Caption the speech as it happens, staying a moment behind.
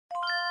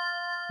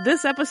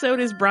This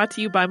episode is brought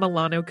to you by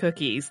Milano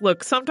Cookies.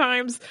 Look,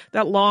 sometimes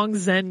that long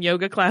Zen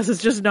yoga class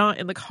is just not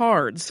in the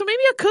cards, so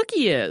maybe a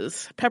cookie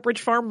is. Pepperidge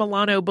Farm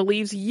Milano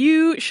believes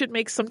you should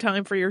make some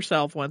time for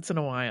yourself once in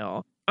a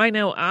while. I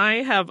know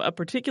I have a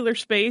particular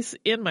space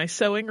in my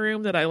sewing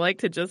room that I like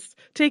to just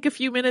take a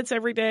few minutes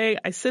every day.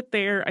 I sit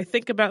there, I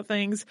think about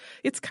things.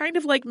 It's kind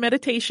of like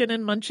meditation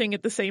and munching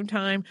at the same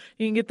time.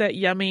 You can get that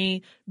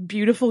yummy,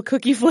 beautiful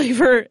cookie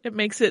flavor. It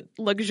makes it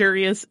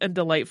luxurious and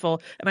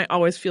delightful, and I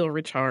always feel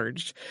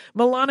recharged.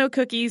 Milano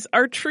cookies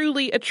are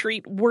truly a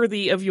treat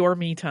worthy of your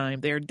me time.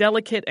 They're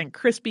delicate and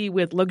crispy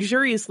with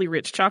luxuriously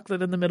rich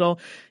chocolate in the middle.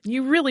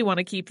 You really want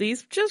to keep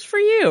these just for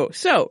you.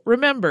 So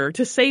remember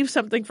to save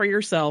something for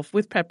yourself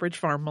with Pepperidge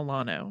Farm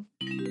Milano.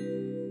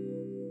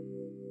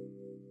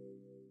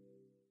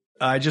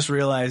 I just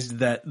realized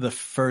that the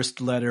first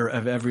letter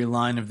of every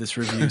line of this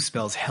review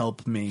spells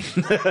help me.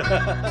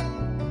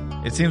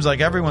 It seems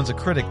like everyone's a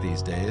critic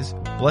these days,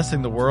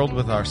 blessing the world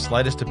with our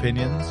slightest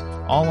opinions,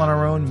 all on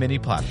our own mini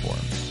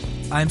platforms.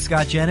 I'm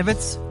Scott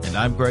Janovitz. And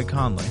I'm Greg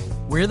Conley.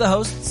 We're the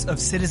hosts of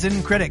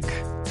Citizen Critic,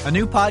 a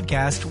new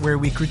podcast where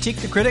we critique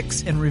the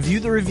critics and review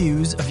the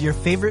reviews of your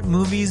favorite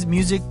movies,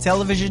 music,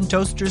 television,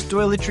 toasters,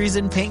 toiletries,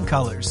 and paint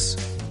colors.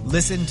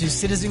 Listen to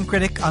Citizen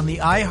Critic on the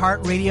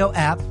iHeartRadio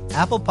app,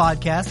 Apple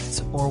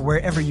Podcasts, or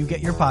wherever you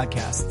get your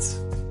podcasts.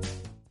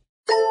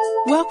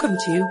 Welcome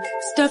to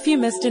Stuff You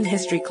Missed in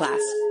History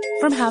Class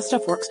from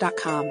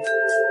HowStuffWorks.com.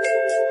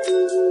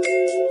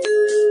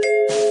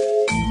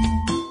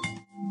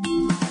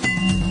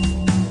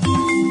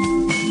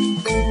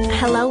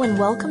 Hello and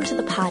welcome to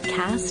the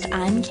podcast.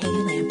 I'm Katie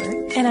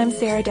Lambert. And I'm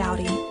Sarah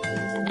Dowdy.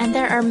 And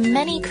there are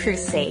many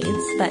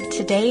crusades, but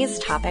today's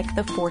topic,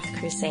 the Fourth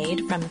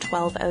Crusade from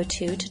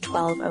 1202 to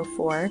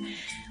 1204,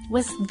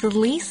 was the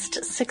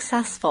least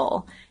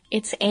successful.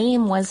 Its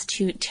aim was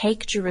to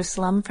take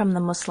Jerusalem from the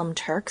Muslim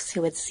Turks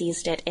who had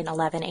seized it in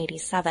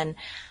 1187.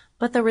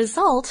 But the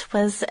result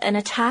was an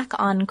attack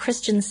on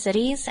Christian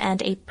cities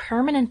and a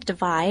permanent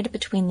divide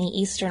between the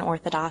Eastern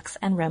Orthodox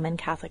and Roman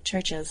Catholic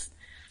churches.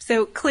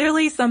 So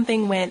clearly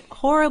something went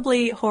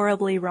horribly,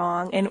 horribly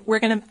wrong, and we're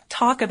going to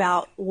talk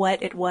about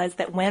what it was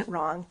that went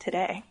wrong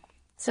today.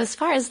 So as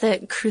far as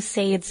the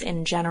Crusades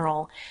in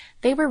general,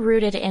 they were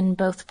rooted in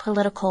both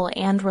political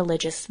and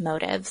religious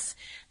motives.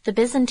 The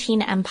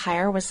Byzantine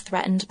Empire was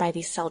threatened by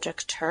the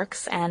Seljuk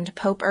Turks, and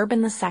Pope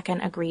Urban II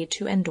agreed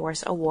to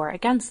endorse a war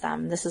against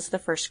them. This is the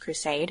First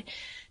Crusade,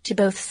 to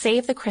both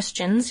save the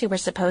Christians who were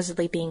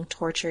supposedly being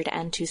tortured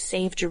and to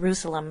save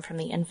Jerusalem from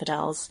the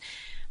infidels.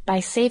 By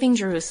saving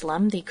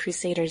Jerusalem, the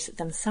Crusaders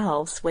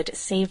themselves would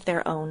save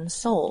their own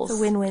souls. It's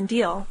a win-win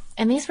deal.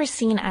 And these were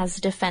seen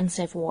as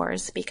defensive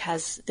wars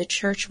because the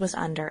church was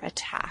under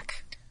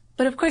attack.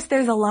 But of course,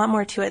 there's a lot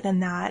more to it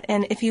than that.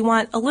 And if you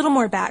want a little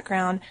more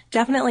background,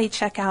 definitely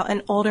check out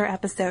an older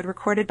episode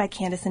recorded by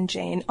Candace and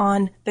Jane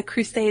on the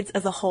Crusades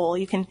as a whole.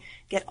 You can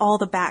get all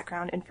the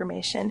background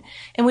information.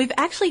 And we've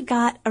actually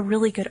got a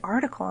really good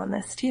article on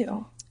this,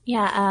 too.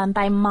 Yeah,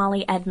 by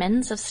Molly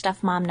Edmonds of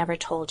Stuff Mom Never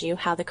Told You,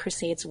 How the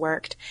Crusades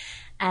Worked.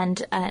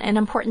 And an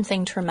important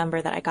thing to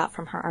remember that I got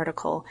from her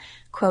article,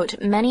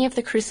 quote, many of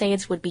the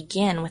Crusades would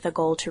begin with a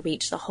goal to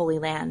reach the Holy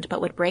Land, but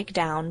would break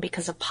down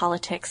because of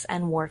politics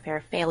and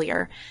warfare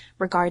failure.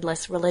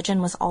 Regardless,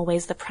 religion was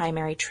always the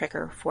primary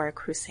trigger for a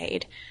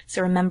crusade.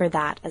 So remember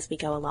that as we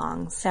go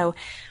along. So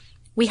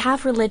we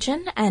have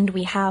religion and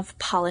we have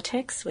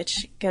politics,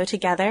 which go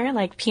together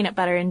like peanut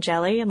butter and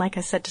jelly. And like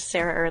I said to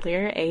Sarah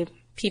earlier, a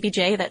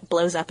PBJ that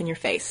blows up in your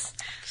face.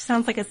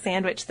 Sounds like a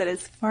sandwich that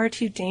is far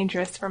too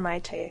dangerous for my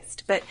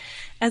taste. But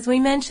as we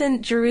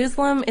mentioned,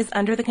 Jerusalem is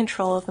under the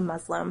control of the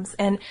Muslims,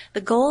 and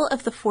the goal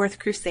of the Fourth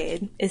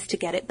Crusade is to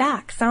get it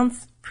back.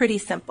 Sounds pretty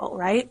simple,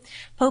 right?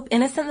 Pope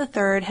Innocent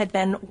III had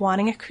been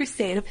wanting a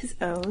crusade of his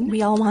own.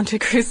 We all want a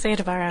crusade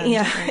of our own.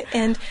 Yeah,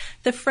 and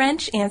the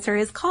French answer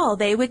is call.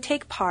 They would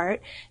take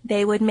part.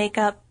 They would make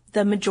up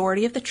the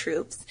majority of the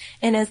troops,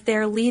 and as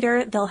their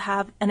leader, they'll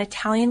have an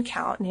Italian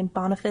count named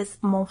Boniface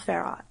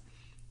Montferrat.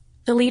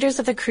 The leaders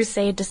of the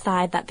crusade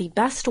decide that the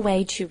best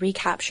way to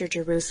recapture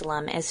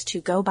Jerusalem is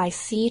to go by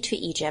sea to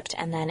Egypt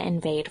and then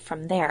invade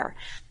from there.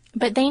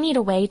 But they need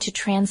a way to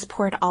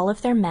transport all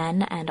of their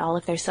men and all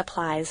of their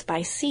supplies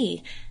by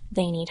sea.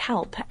 They need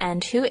help,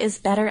 and who is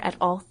better at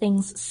all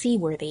things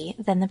seaworthy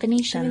than the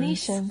Venetians? The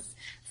Venetians.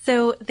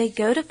 So they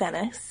go to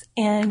Venice,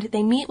 and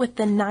they meet with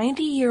the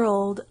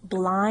 90-year-old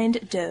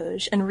blind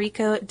doge,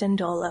 Enrico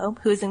Dandolo,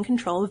 who is in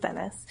control of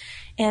Venice.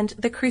 And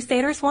the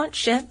Crusaders want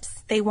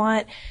ships. They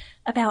want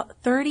about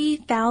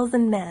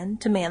 30,000 men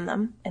to man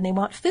them, and they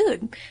want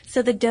food.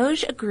 So the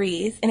doge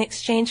agrees in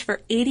exchange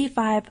for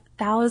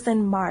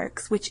 85,000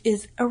 marks, which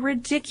is a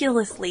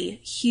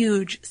ridiculously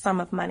huge sum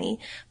of money.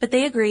 But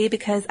they agree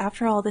because,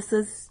 after all, this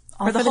is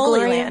for the Holy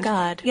Land. Of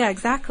God. Yeah,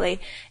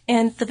 exactly.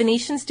 And the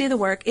Venetians do the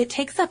work. It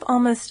takes up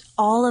almost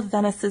all of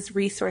Venice's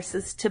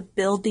resources to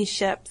build these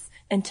ships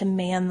and to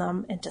man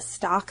them and to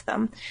stock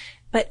them.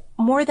 But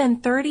more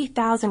than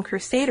 30,000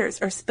 Crusaders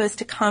are supposed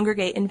to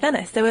congregate in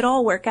Venice. So it'll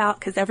all work out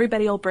because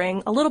everybody will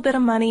bring a little bit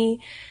of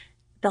money.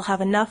 They'll have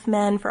enough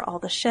men for all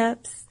the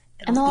ships.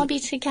 And they'll all be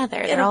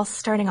together. They're all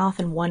starting off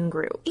in one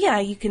group. Yeah,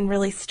 you can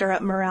really stir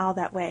up morale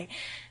that way.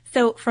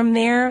 So from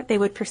there, they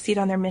would proceed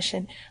on their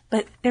mission.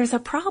 But there's a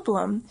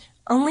problem.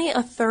 Only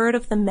a third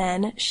of the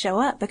men show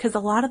up because a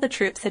lot of the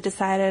troops had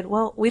decided,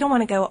 well, we don't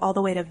want to go all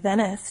the way to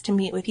Venice to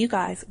meet with you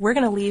guys. We're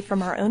going to leave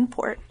from our own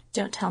port.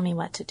 Don't tell me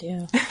what to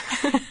do.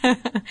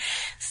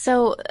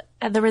 So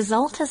the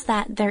result is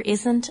that there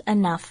isn't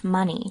enough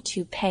money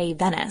to pay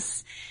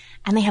Venice.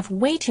 And they have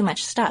way too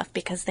much stuff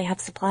because they have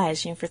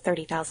supplies, for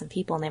 30,000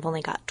 people and they've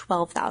only got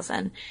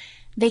 12,000.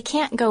 They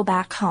can't go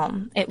back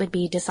home. It would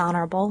be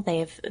dishonorable.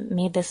 They've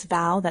made this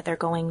vow that they're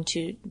going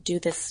to do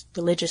this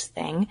religious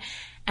thing,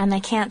 and they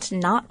can't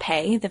not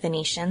pay the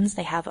Venetians.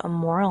 They have a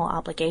moral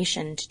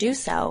obligation to do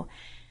so.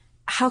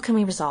 How can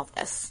we resolve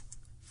this?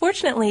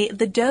 Fortunately,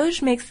 the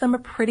Doge makes them a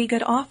pretty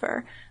good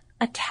offer.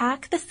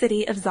 Attack the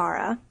city of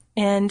Zara,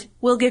 and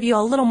we'll give you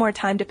a little more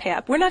time to pay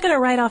up. We're not going to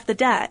write off the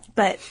debt,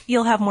 but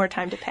you'll have more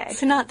time to pay.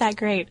 It's not that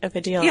great of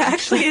a deal. Yeah,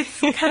 actually,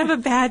 it's kind of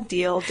a bad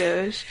deal,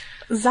 Doge.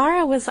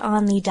 Zara was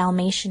on the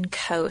Dalmatian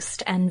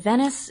coast, and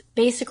Venice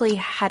basically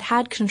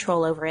had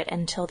control over it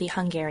until the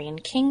Hungarian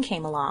king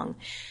came along.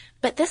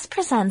 But this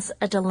presents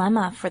a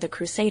dilemma for the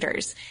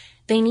Crusaders.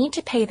 They need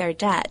to pay their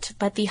debt,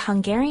 but the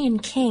Hungarian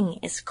king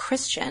is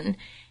Christian,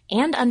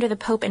 and under the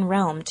Pope in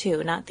Rome,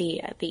 too, not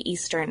the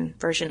Eastern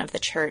version of the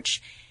church.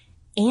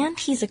 And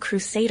he's a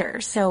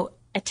Crusader, so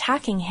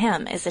attacking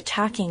him is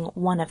attacking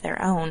one of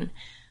their own.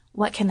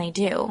 What can they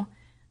do?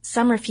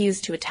 Some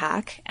refuse to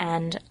attack,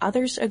 and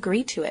others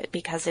agree to it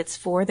because it's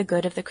for the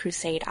good of the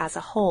crusade as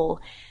a whole.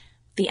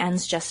 The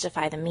ends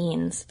justify the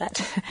means,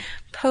 but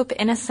Pope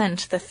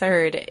Innocent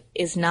III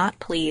is not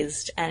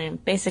pleased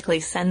and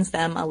basically sends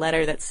them a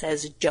letter that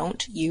says,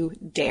 "Don't you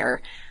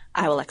dare.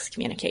 I will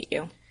excommunicate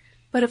you."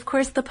 But of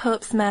course the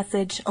Pope's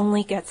message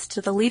only gets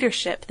to the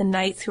leadership, the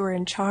knights who are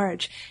in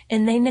charge,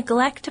 and they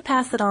neglect to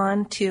pass it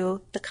on to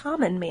the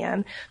common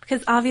man,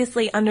 because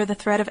obviously under the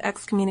threat of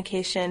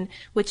excommunication,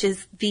 which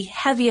is the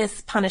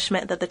heaviest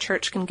punishment that the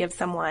church can give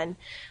someone,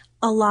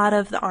 a lot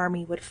of the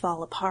army would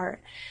fall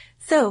apart.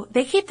 So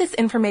they keep this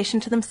information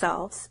to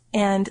themselves,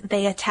 and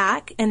they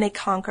attack and they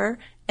conquer,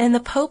 and the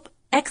Pope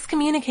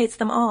excommunicates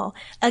them all.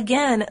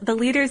 Again, the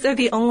leaders are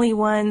the only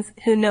ones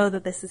who know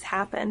that this has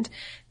happened.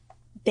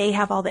 They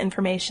have all the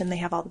information, they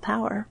have all the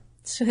power.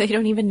 So they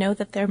don't even know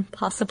that they're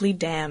possibly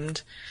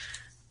damned.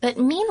 But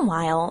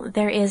meanwhile,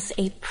 there is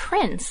a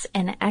prince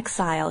in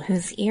exile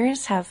whose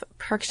ears have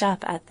perked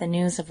up at the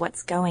news of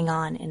what's going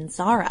on in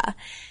Zara.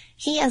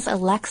 He is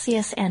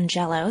Alexius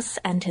Angelos,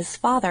 and his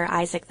father,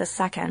 Isaac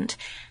II,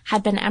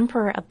 had been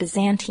emperor of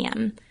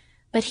Byzantium.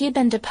 But he had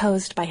been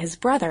deposed by his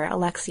brother,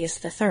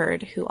 Alexius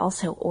III, who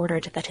also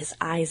ordered that his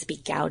eyes be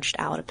gouged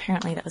out.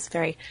 Apparently that was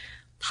very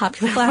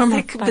popular.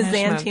 Classic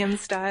Byzantium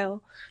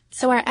style.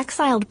 So our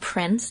exiled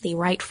prince, the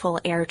rightful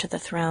heir to the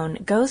throne,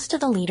 goes to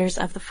the leaders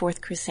of the Fourth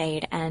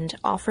Crusade and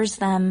offers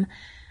them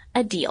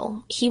a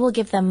deal. He will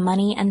give them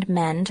money and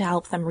men to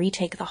help them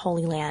retake the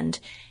Holy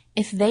Land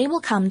if they will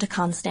come to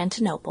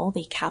Constantinople,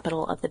 the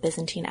capital of the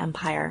Byzantine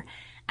Empire,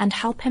 and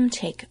help him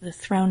take the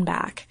throne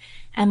back.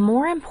 And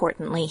more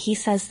importantly, he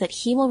says that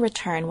he will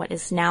return what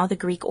is now the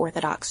Greek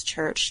Orthodox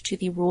Church to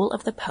the rule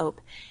of the Pope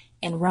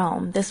in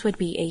Rome. This would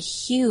be a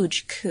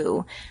huge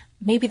coup.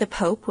 Maybe the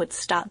Pope would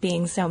stop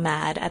being so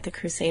mad at the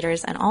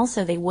Crusaders, and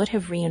also they would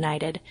have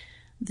reunited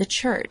the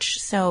church.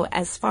 So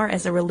as far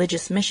as a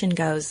religious mission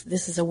goes,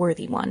 this is a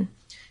worthy one.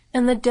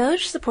 And the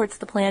Doge supports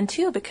the plan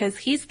too, because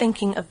he's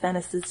thinking of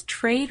Venice's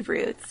trade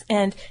routes.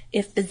 And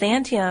if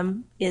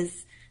Byzantium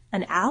is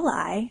an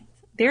ally,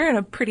 they're in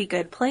a pretty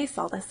good place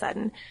all of a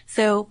sudden.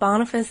 So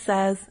Boniface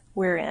says,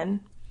 we're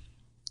in.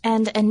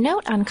 And a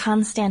note on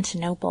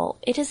Constantinople,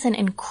 it is an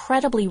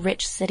incredibly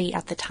rich city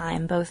at the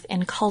time, both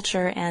in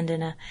culture and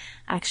in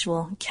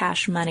actual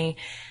cash money.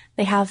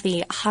 They have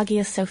the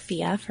Hagia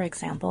Sophia, for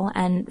example,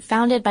 and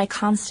founded by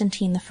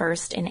Constantine I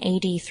in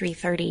AD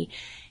 330,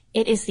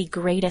 it is the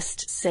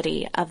greatest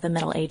city of the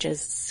Middle Ages,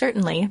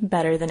 certainly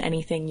better than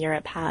anything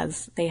Europe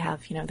has. They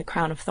have, the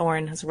crown of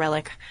thorn as a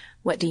relic.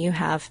 What do you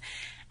have?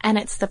 And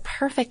it's the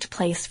perfect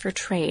place for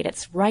trade.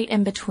 It's right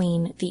in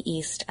between the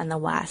East and the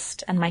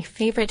West. And my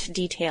favorite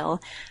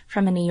detail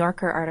from a New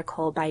Yorker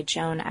article by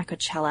Joan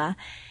Acocella,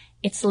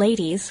 its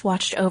ladies,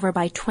 watched over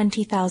by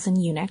 20,000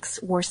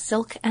 eunuchs, wore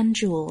silk and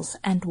jewels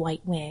and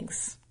white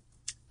wigs.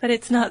 But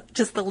it's not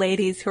just the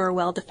ladies who are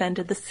well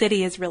defended. The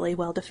city is really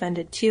well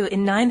defended too.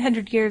 In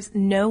 900 years,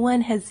 no one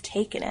has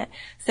taken it.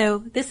 So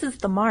this is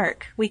the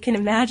mark. We can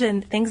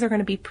imagine things are going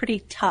to be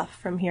pretty tough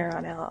from here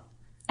on out.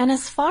 And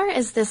as far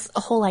as this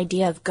whole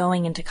idea of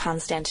going into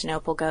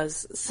Constantinople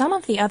goes, some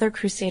of the other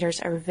Crusaders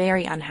are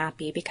very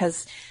unhappy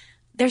because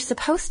they're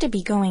supposed to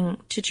be going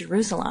to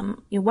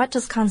Jerusalem. What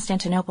does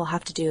Constantinople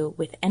have to do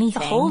with anything?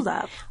 The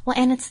hold-up. Well,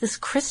 and it's this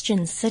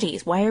Christian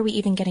city. Why are we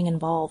even getting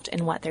involved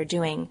in what they're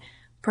doing?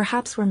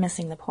 Perhaps we're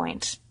missing the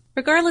point.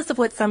 Regardless of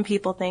what some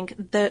people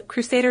think, the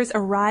Crusaders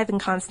arrive in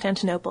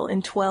Constantinople in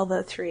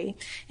 1203,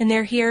 and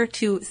they're here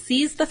to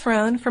seize the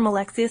throne from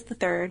Alexius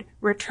III,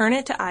 return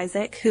it to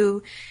Isaac,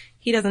 who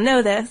He doesn't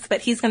know this,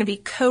 but he's going to be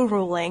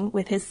co-ruling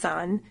with his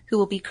son, who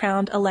will be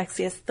crowned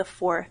Alexius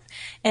IV.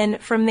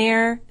 And from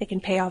there, they can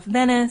pay off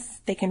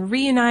Venice, they can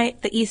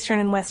reunite the Eastern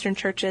and Western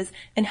churches,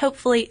 and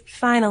hopefully,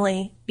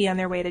 finally, be on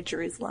their way to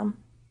Jerusalem.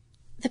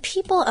 The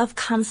people of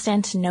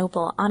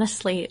Constantinople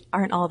honestly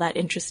aren't all that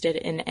interested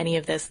in any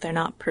of this. They're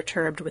not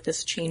perturbed with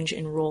this change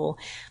in rule.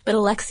 But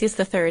Alexius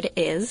III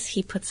is.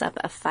 He puts up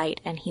a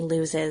fight and he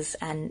loses,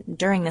 and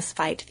during this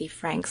fight, the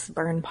Franks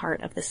burn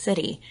part of the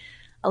city.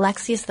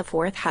 Alexius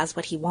IV has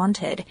what he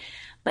wanted,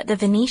 but the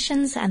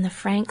Venetians and the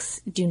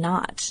Franks do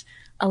not.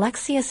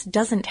 Alexius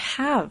doesn't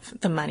have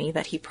the money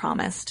that he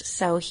promised,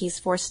 so he's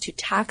forced to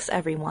tax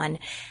everyone,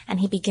 and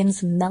he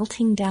begins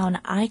melting down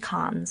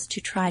icons to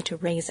try to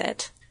raise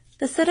it.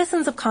 The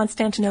citizens of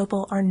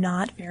Constantinople are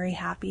not very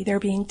happy. They're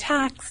being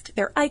taxed,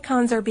 their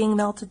icons are being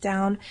melted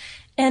down,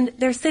 and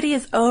their city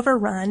is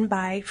overrun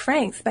by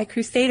Franks, by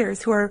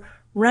crusaders who are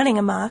running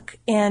amok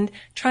and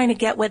trying to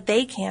get what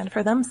they can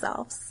for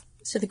themselves.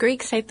 So the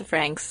Greeks hate the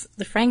Franks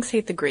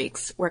hate the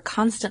Greeks. We're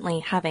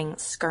constantly having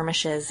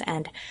skirmishes,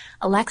 and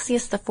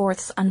Alexius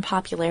IV's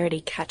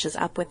unpopularity catches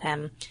up with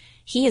him.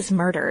 He is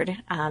murdered.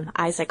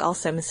 Isaac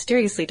also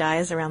mysteriously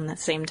dies around the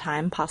same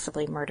time,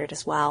 possibly murdered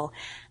as well.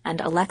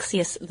 And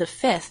Alexius V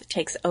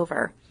takes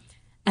over.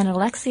 And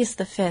Alexius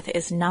V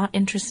is not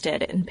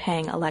interested in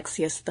paying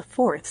Alexius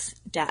IV's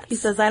debts. He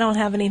says, I don't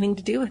have anything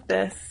to do with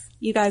this.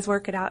 You guys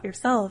work it out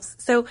yourselves.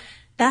 So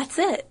that's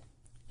it.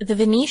 The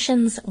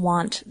Venetians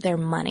want their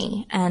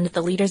money, and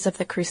the leaders of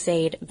the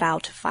Crusade vow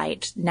to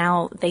fight.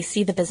 Now they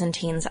see the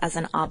Byzantines as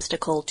an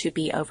obstacle to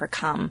be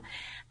overcome,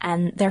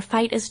 and their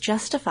fight is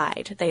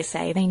justified, they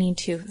say. They need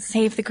to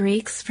save the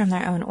Greeks from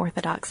their own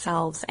Orthodox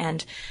selves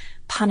and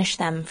punish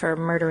them for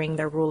murdering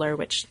their ruler,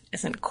 which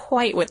isn't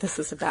quite what this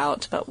is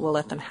about, but we'll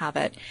let them have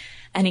it.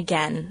 And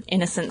again,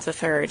 Innocent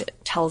III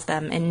tells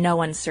them in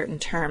no uncertain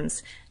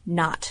terms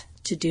not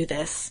to do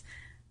this.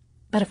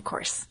 But of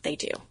course, they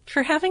do.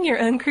 For having your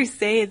own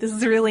crusade, this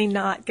is really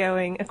not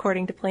going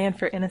according to plan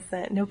for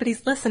Innocent.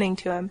 Nobody's listening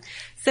to him.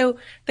 So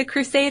the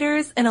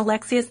Crusaders and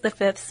Alexius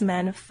V's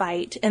men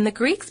fight, and the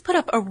Greeks put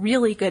up a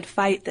really good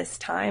fight this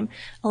time.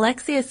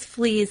 Alexius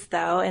flees,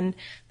 though, and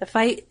the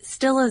fight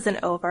still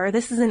isn't over.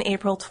 This is in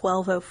April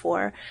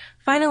 1204.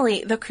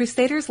 Finally, the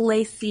Crusaders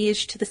lay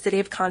siege to the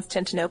city of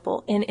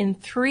Constantinople, and in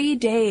 3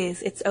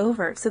 days, it's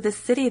over. So this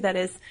city that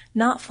is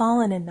not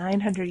fallen in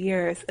 900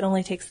 years, it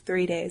only takes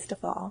 3 days to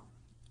fall.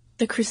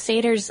 The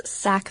Crusaders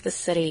sack the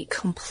city,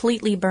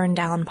 completely burn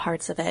down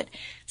parts of it,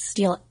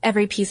 steal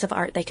every piece of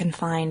art they can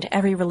find,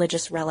 every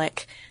religious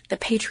relic. The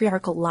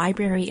patriarchal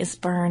library is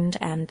burned,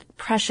 and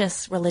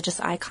precious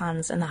religious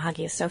icons in the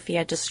Hagia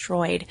Sophia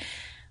destroyed.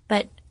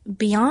 But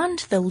beyond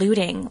the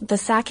looting, the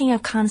sacking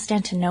of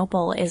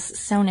Constantinople is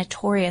so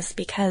notorious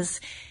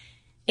because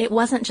it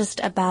wasn't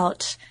just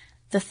about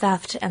the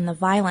theft and the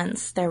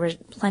violence. There were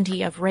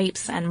plenty of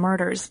rapes and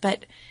murders,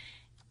 but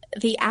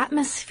the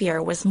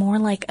atmosphere was more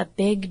like a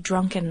big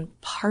drunken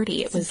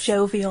party. It was a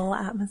jovial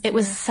atmosphere. It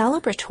was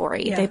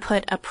celebratory. Yeah. They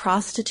put a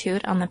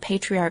prostitute on the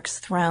patriarch's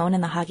throne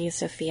in the Hagia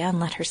Sophia and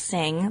let her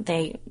sing.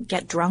 They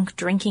get drunk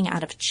drinking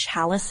out of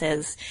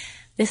chalices.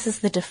 This is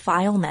the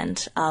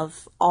defilement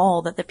of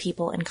all that the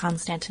people in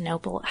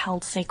Constantinople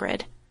held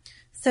sacred.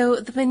 So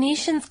the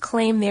Venetians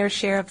claim their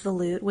share of the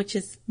loot, which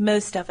is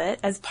most of it,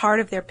 as part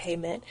of their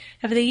payment.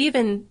 Have they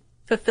even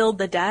fulfilled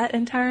the debt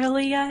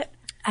entirely yet?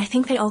 I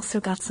think they also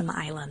got some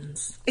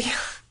islands.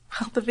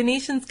 Well, the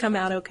Venetians come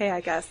out okay,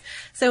 I guess.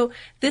 So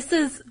this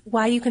is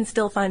why you can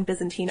still find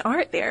Byzantine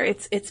art there.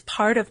 It's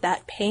part of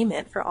that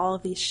payment for all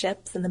of these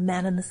ships and the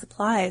men and the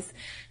supplies.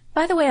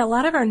 By the way, a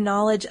lot of our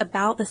knowledge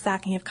about the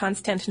sacking of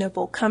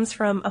Constantinople comes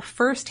from a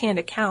first-hand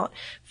account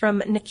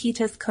from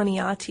Nikitas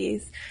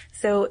Koniates.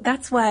 So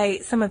that's why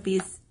some of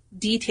these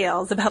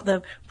details about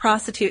the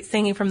prostitute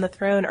singing from the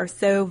throne are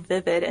so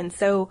vivid and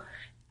so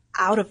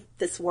out of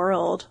this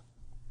world.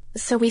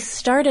 So we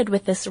started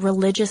with this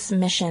religious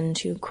mission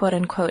to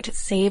quote-unquote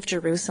save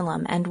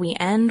Jerusalem, and we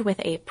end with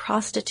a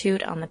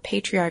prostitute on the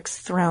patriarch's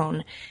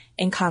throne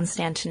in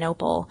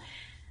Constantinople.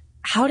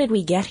 How did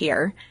we get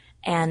here,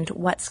 and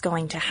what's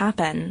going to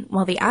happen?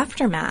 Well, the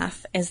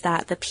aftermath is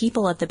that the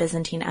people of the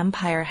Byzantine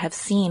Empire have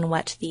seen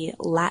what the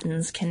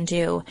Latins can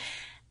do,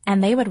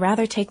 and they would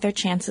rather take their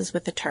chances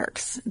with the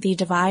Turks. The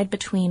divide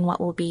between what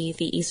will be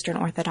the Eastern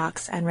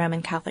Orthodox and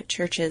Roman Catholic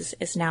churches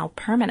is now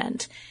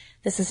permanent.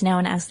 This is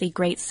known as the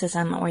Great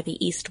Schism or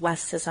the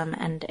East-West Schism,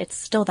 and it's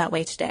still that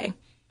way today.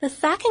 The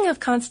sacking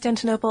of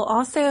Constantinople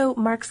also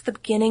marks the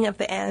beginning of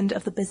the end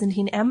of the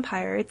Byzantine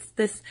Empire. It's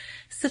this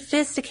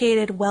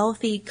sophisticated,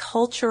 wealthy,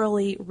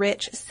 culturally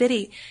rich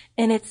city,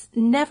 and it's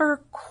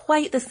never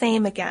quite the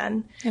same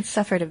again. It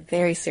suffered a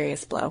very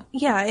serious blow.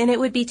 Yeah, and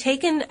it would be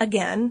taken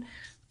again,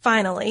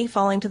 finally,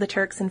 falling to the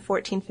Turks in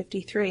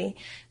 1453.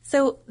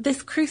 So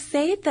this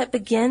crusade that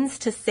begins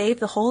to save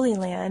the Holy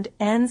Land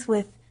ends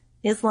with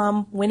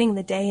Islam winning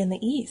the day in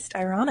the East,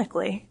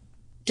 ironically.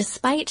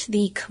 Despite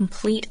the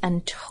complete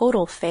and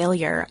total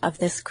failure of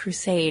this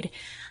crusade,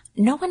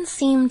 no one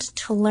seemed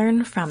to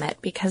learn from it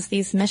because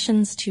these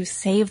missions to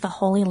save the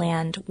Holy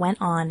Land went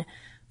on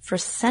for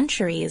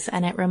centuries,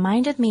 and it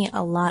reminded me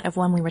a lot of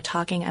when we were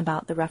talking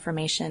about the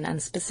Reformation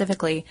and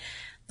specifically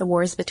the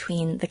wars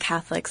between the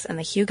Catholics and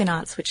the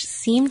Huguenots, which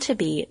seem to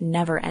be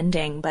never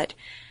ending, but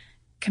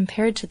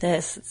compared to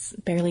this, it's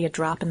barely a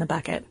drop in the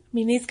bucket. I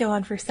mean, these go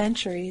on for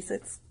centuries.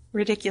 It's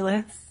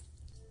ridiculous.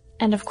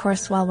 And of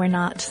course, while we're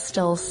not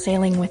still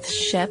sailing with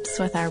ships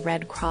with our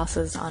red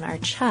crosses on our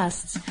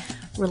chests,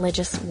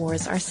 religious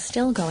wars are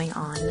still going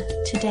on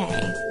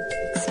today.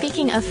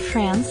 Speaking of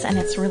France and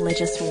its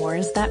religious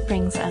wars, that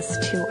brings us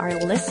to our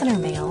listener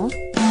mail.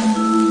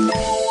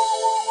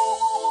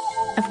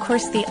 Of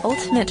course, the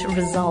ultimate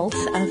result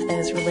of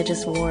those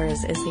religious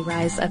wars is the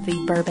rise of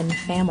the Bourbon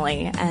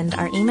family, and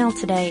our email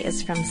today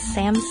is from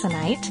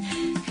Samsonite,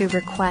 who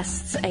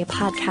requests a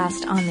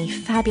podcast on the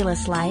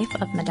fabulous life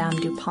of Madame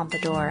du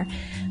Pompadour.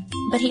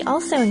 But he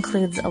also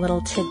includes a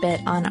little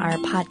tidbit on our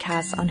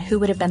podcast on who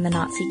would have been the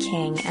Nazi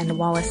king and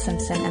Wallace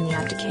Simpson and the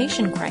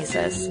abdication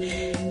crisis.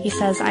 He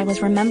says, I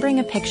was remembering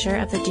a picture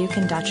of the Duke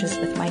and Duchess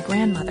with my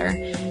grandmother.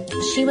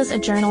 She was a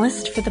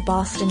journalist for the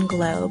Boston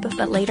Globe,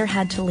 but later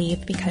had to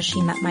leave because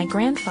she met my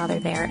grandfather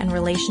there and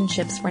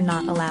relationships were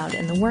not allowed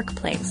in the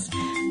workplace.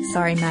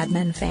 Sorry, Mad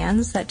Men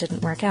fans, that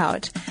didn't work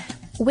out.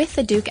 With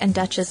the Duke and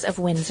Duchess of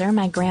Windsor,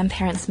 my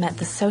grandparents met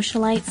the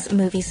socialites,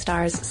 movie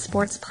stars,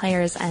 sports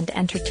players, and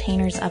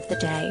entertainers of the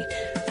day,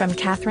 from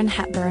Katharine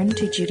Hepburn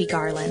to Judy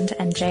Garland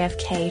and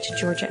JFK to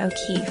Georgia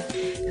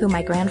O'Keeffe, who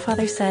my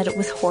grandfather said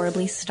was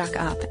horribly stuck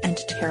up and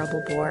a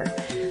terrible bore.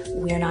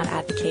 We're not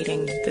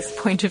advocating this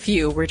point of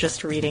view, we're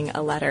just reading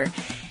a letter.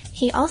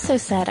 He also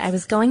said, I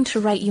was going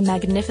to write you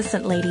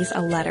magnificent ladies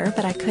a letter,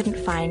 but I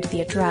couldn't find the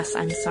address,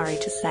 I'm sorry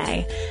to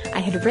say. I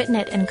had written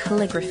it in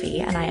calligraphy,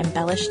 and I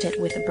embellished it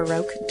with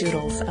Baroque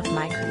doodles of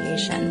my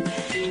creation.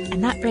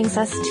 And that brings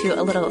us to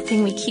a little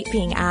thing we keep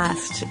being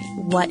asked,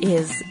 what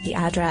is the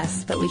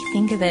address? But we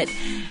think of it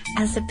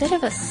as a bit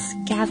of a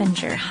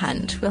scavenger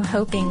hunt. We're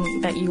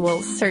hoping that you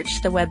will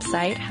search the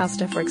website,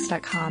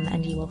 howstuffworks.com,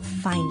 and you will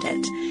find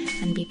it,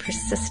 and be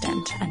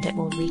persistent, and it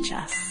will reach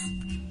us.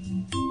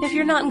 If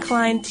you're not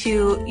inclined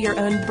to your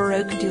own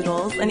Baroque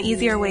doodles, an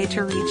easier way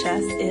to reach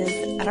us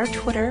is at our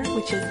Twitter,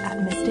 which is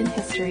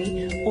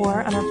 @MissedInHistory,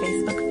 or on our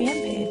Facebook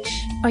fan page.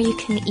 Or you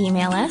can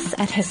email us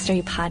at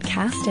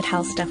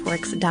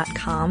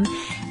historypodcast@howstuffworks.com.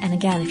 And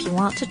again, if you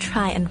want to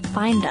try and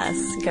find us,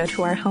 go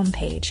to our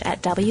homepage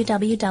at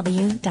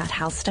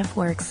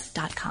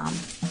www.howstuffworks.com.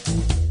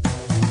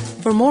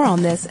 For more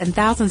on this and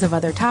thousands of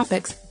other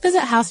topics,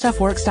 visit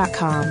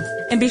howstuffworks.com.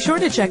 And be sure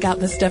to check out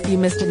the Stuff You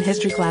Missed in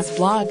History Class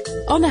blog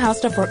on the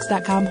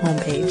howstuffworks.com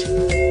homepage.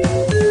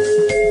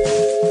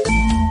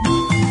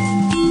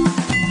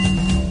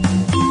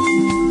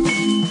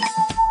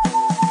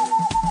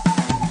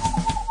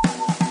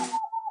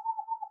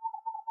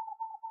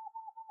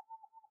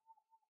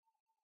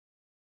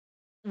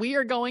 We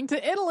are going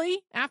to Italy.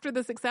 After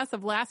the success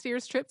of last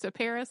year's trip to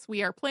Paris,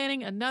 we are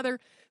planning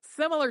another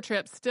similar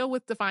trip, still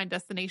with defined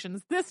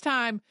destinations, this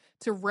time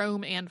to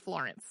Rome and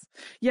Florence.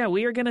 Yeah,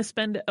 we are going to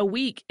spend a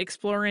week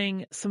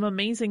exploring some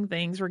amazing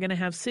things. We're going to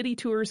have city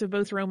tours of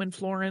both Rome and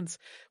Florence.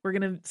 We're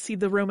going to see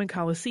the Roman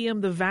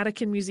Colosseum, the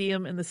Vatican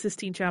Museum, and the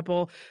Sistine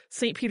Chapel,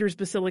 St. Peter's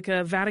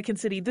Basilica, Vatican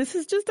City. This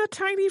is just a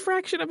tiny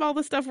fraction of all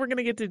the stuff we're going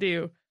to get to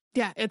do.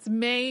 Yeah, it's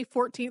May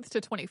 14th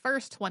to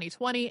 21st,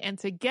 2020. And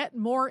to get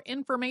more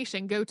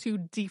information, go to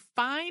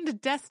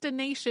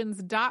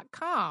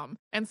defineddestinations.com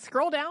and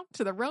scroll down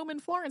to the Rome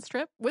and Florence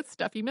trip with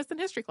Stuff You Missed in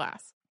History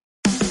Class.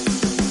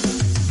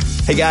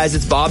 Hey guys,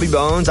 it's Bobby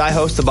Bones. I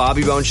host the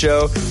Bobby Bones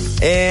Show,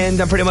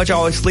 and I'm pretty much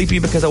always sleepy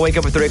because I wake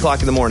up at 3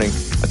 o'clock in the morning.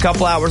 A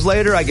couple hours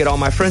later, I get all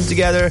my friends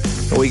together,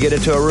 and we get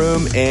into a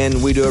room,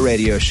 and we do a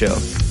radio show.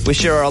 We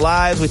share our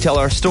lives, we tell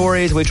our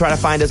stories, we try to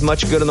find as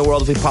much good in the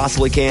world as we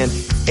possibly can,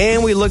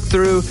 and we look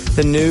through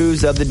the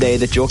news of the day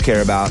that you'll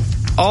care about.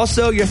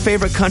 Also, your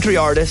favorite country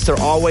artists are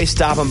always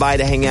stopping by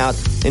to hang out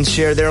and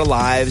share their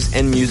lives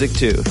and music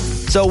too.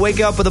 So wake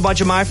up with a bunch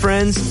of my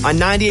friends on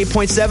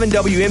 98.7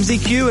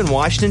 WMZQ in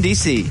Washington,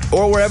 D.C.,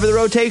 or wherever the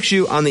road takes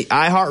you on the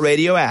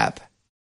iHeartRadio app.